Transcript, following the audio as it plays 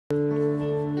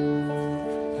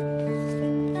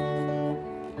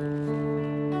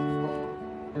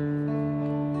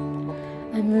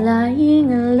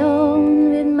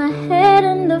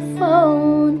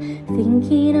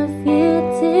thinking of you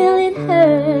till it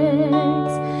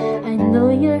hurts. I know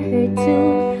you're hurt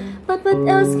too, but what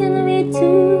else can we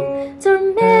do?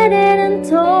 Tormented and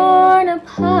torn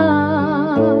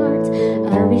apart.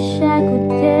 I wish I could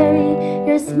carry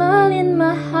your smile in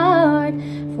my heart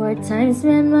for times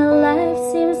when my life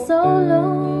seems so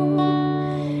long.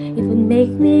 It would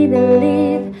make me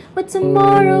believe what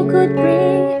tomorrow could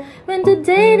bring, when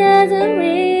today doesn't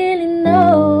really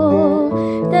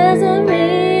know, doesn't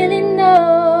really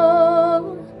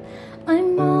know.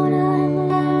 I'm all out of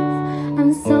love,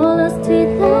 I'm so lost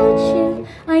without you.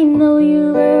 I know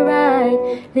you were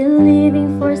right, been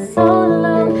living for so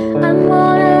long. I'm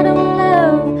all out of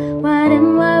love, what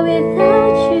am I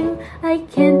without you? I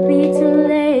can't be too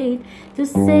late to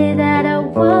say that I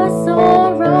was so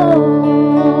wrong.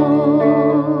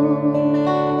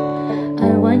 I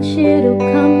want you to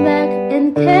come back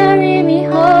and carry me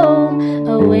home,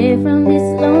 away from these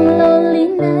long, lonely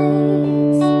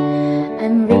nights.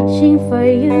 I'm reaching for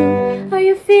you, are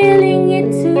you feeling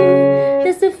it too?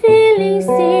 Does the feeling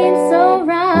seem so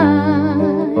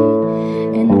right?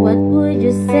 And what would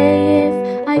you say if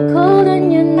I called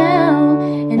on you now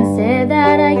and said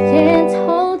that I can't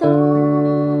hold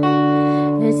on?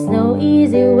 There's no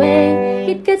easy way,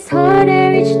 it gets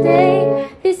harder each day.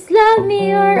 Please love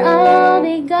me or I'll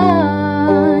be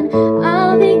gone,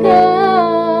 I'll be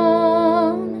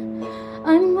gone.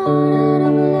 I'm all out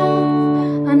of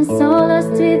love, I'm so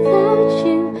lost without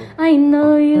you. I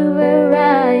know you were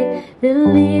right,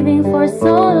 been living for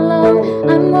so long.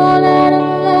 I'm all out of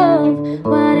love,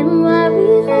 what am I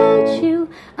without you?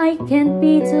 I can't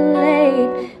be too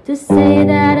late to say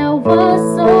that I was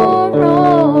so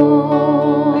wrong.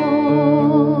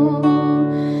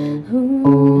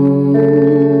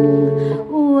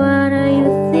 What are you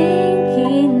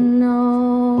thinking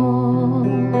of?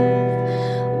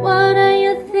 What are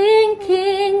you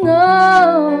thinking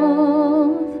of?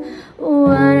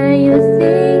 What are you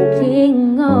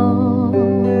thinking of?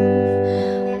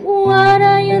 What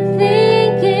are you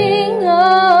thinking of?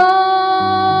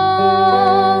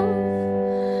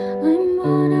 I'm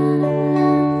all out of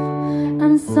love,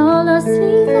 I'm so lost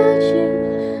without you.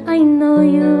 I know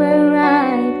you were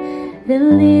right, been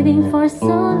living for so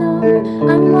long.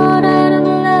 I'm all out